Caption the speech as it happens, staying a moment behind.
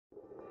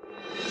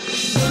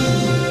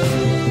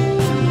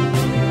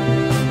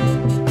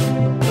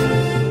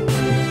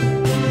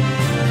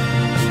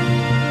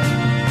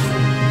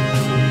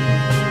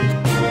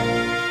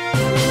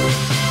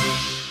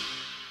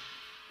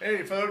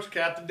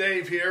Captain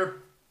Dave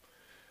here.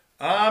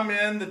 I'm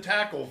in the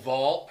tackle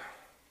vault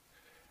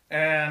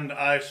and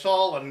I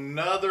saw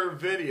another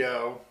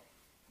video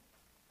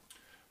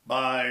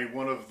by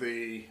one of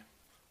the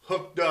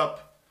hooked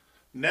up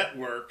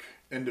network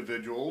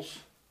individuals,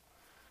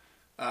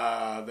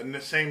 the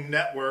same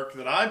network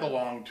that I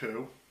belong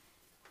to.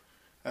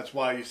 That's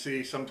why you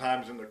see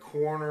sometimes in the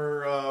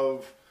corner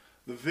of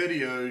the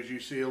videos you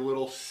see a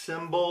little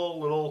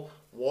symbol, little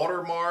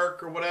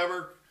watermark or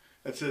whatever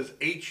that says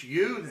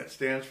HU, that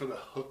stands for the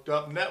Hooked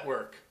Up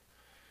Network.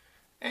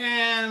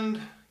 And,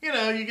 you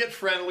know, you get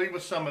friendly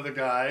with some of the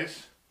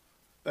guys.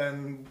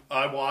 Then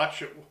I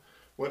watch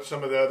what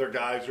some of the other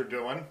guys are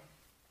doing.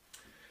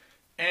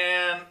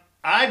 And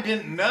I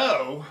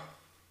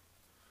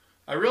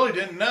really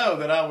didn't know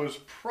that I was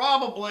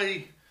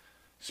probably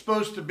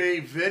supposed to be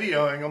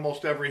videoing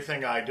almost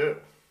everything I do.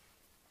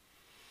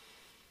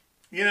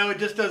 You know, it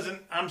just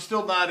doesn't, I'm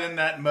still not in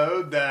that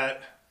mode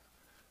that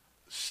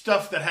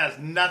stuff that has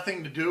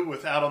nothing to do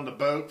with out on the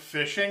boat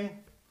fishing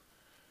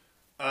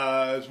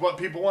is what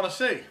people want to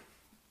see.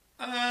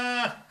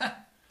 I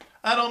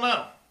don't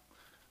know.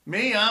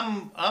 Me,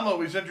 I'm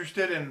always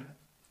interested in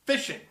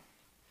fishing.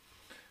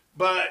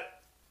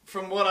 But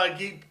from what I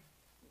keep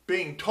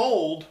being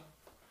told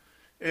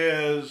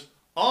is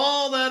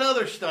all that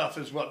other stuff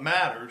is what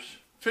matters.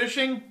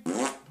 Fishing,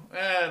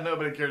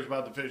 nobody cares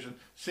about the fishing.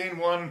 Seen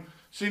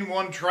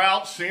one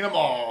trout, seen them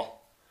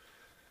all.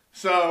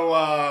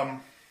 So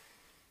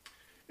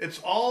it's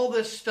all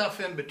this stuff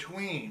in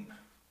between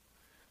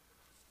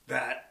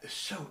that is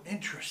so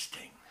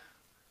interesting.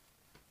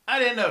 I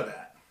didn't know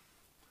that.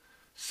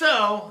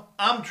 So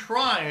I'm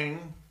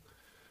trying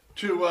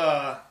to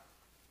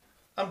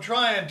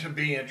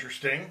be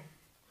interesting.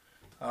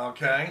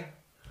 Okay.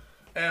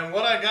 And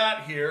what I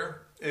got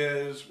here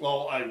is,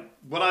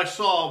 what I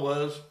saw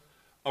was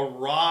a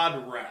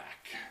rod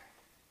rack.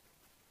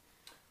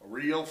 A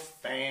real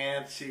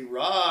fancy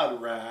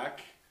rod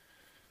rack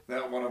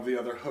that one of the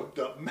other hooked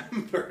up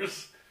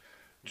members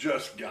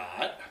just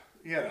got,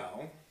 you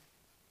know.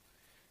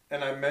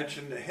 And I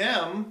mentioned to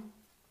him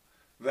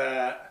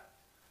that,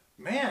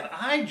 man,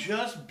 I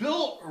just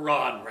built a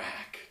rod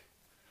rack.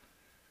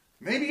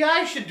 Maybe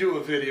I should do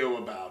a video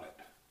about it.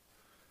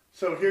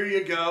 So here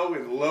you go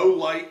in low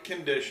light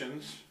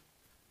conditions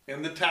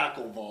in the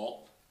tackle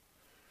vault.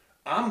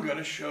 I'm going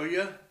to show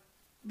you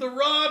the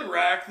rod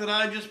rack that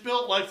I just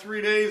built like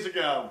 3 days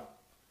ago.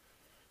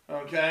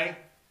 Okay?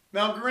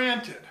 Now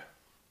granted,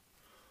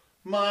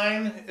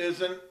 mine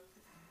isn't,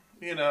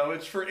 you know,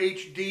 it's for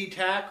HD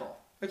tackle.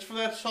 It's for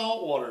that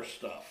saltwater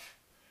stuff.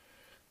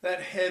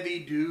 That heavy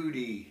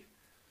duty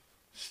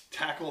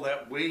tackle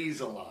that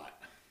weighs a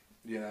lot,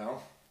 you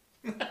know.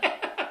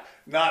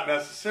 Not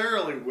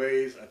necessarily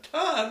weighs a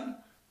ton,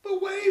 but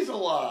weighs a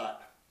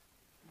lot.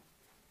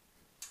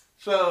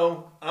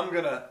 So I'm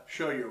going to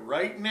show you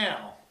right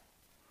now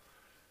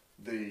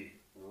the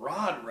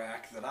rod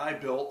rack that I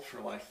built for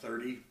like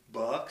 30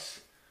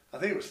 bucks. I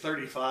think it was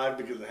 35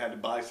 because I had to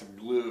buy some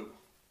glue.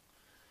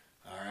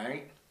 All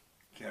right.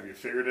 Have you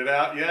figured it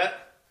out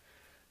yet?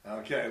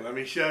 Okay, let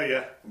me show you.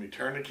 Let me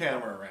turn the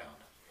camera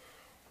around.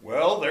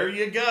 Well, there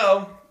you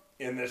go.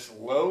 In this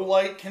low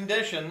light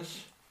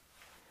conditions,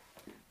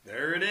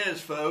 there it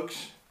is,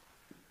 folks.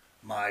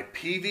 My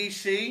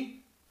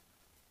PVC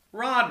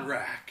rod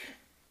rack.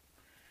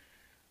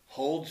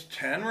 Holds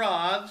 10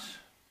 rods.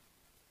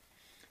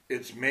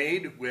 It's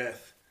made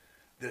with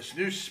this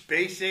new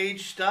space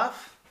age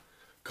stuff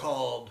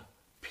called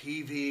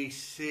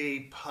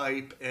PVC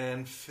pipe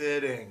and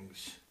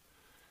fittings.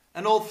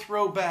 An old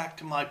throwback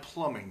to my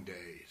plumbing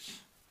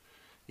days.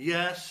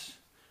 Yes,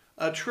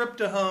 a trip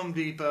to Home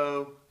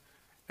Depot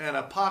and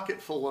a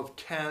pocket full of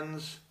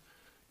tens.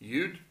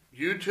 You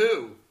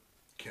too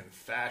can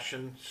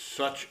fashion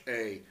such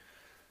a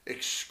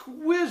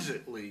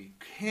exquisitely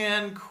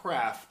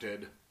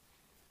handcrafted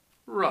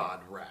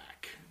rod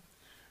rack.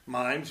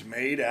 Mine's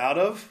made out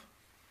of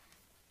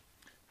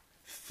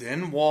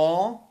thin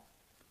wall,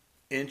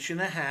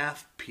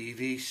 1.5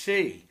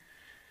 PVC.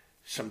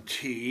 Some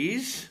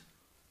T's,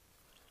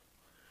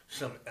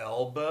 some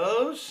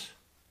elbows,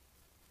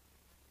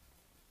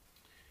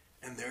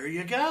 and there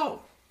you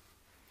go.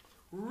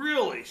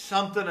 Really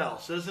something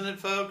else, isn't it,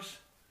 folks?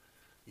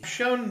 I've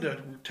shown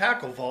the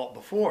tackle vault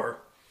before,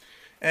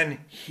 and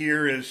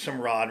here is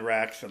some rod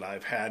racks that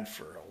I've had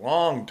for a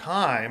long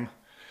time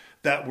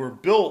that were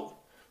built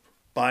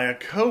by a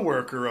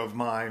coworker of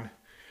mine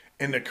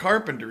in the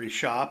carpentry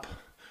shop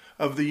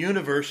of the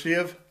University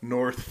of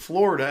North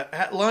Florida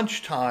at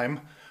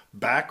lunchtime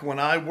back when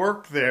I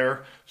worked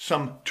there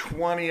some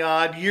 20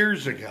 odd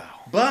years ago.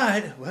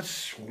 But let's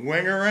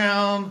swing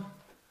around.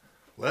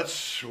 Let's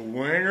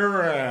swing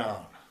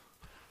around.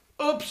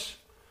 Oops.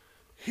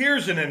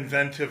 Here's an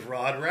inventive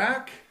rod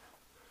rack.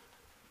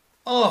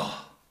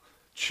 Oh,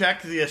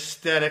 check the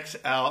aesthetics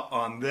out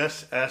on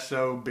this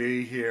SOB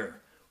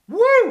here.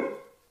 Woo!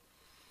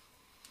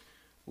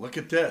 Look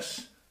at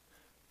this.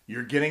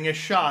 You're getting a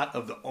shot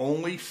of the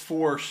only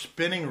 4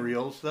 spinning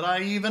reels that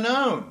I even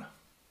own.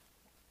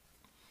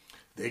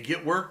 They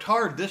get worked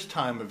hard this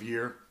time of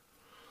year.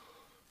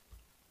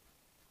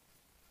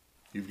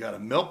 You've got a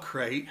milk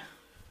crate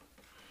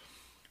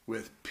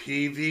with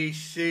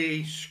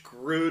PVC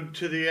screwed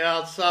to the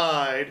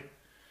outside.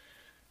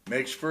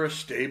 Makes for a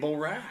stable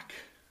rack.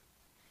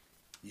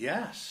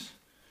 Yes,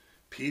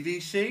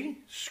 PVC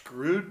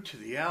screwed to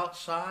the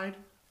outside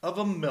of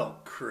a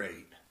milk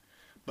crate.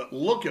 But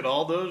look at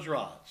all those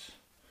rods.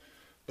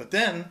 But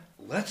then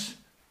let's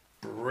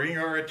bring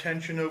our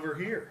attention over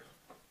here.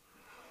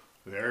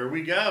 There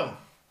we go.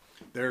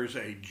 There's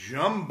a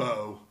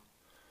jumbo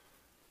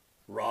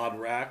rod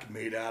rack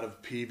made out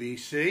of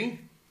PVC.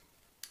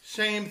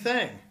 Same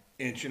thing,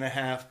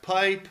 1.5-inch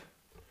pipe.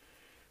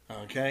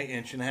 Okay,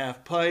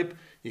 1.5-inch pipe.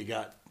 You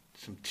got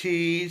some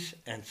T's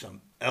and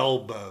some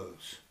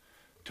elbows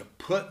to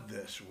put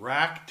this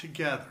rack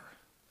together.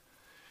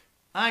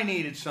 I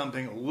needed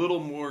something a little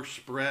more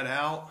spread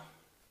out,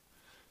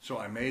 so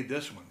I made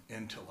this one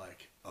into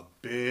like a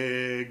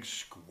big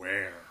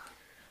square.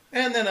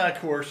 And then, of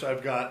course,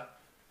 I've got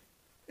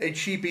a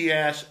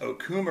cheapy-ass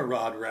Okuma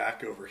rod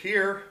rack over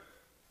here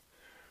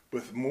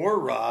with more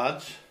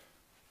rods.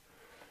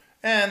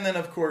 And then,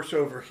 of course,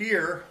 over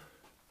here,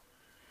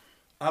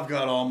 I've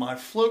got all my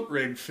float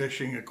rig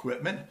fishing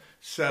equipment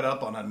set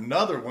up on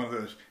another one of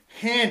those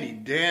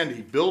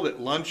handy-dandy build at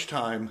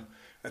lunchtime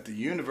at the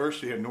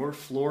University of North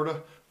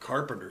Florida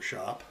carpenter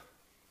shop.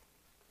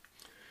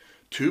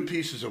 2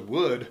 pieces of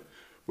wood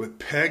with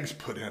pegs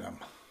put in them.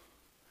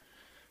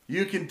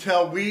 You can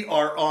tell we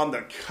are on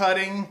the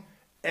cutting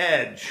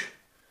edge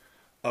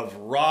of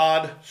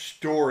rod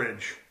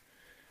storage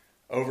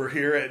over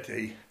here at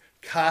the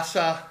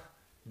Casa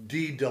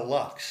de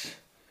Deluxe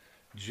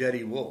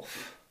Jetty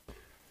Wolf.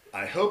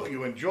 I hope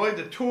you enjoyed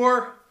the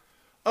tour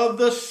of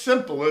the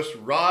simplest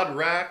rod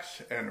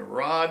racks and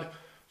rod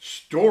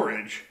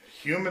storage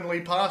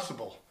humanly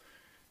possible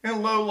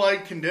in low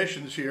light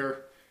conditions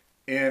here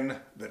in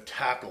the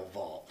tackle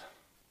vault.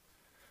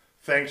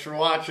 Thanks for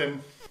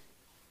watching.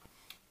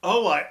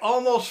 Oh, I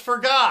almost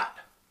forgot.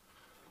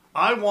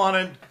 I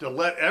wanted to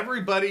let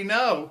everybody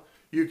know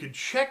you can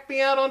check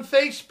me out on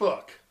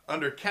Facebook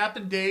under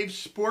Captain Dave's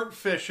Sport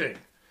Fishing.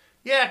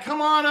 Yeah,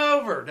 come on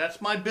over. That's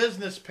my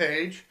business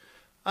page.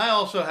 I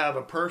also have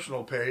a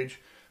personal page,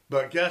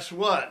 but guess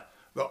what?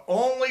 The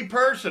only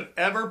person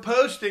ever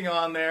posting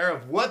on there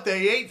of what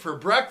they ate for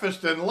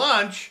breakfast and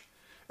lunch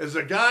is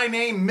a guy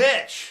named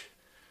Mitch,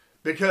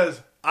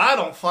 because I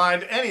don't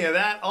find any of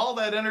that all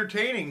that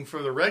entertaining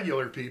for the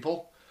regular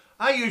people.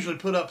 I usually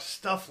put up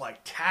stuff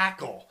like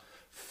tackle,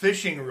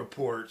 fishing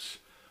reports,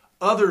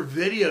 other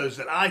videos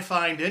that I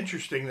find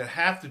interesting that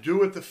have to do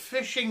with the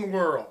fishing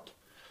world.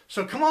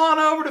 So come on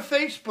over to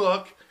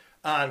Facebook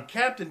on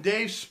Captain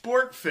Dave's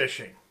Sport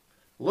Fishing.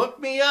 Look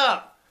me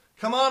up.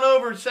 Come on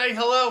over and say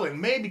hello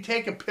and maybe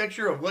take a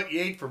picture of what you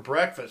ate for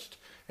breakfast.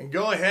 And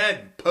go ahead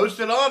and post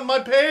it on my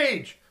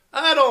page.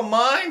 I don't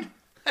mind.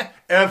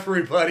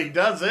 Everybody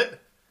does it.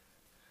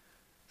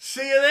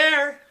 See you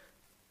there.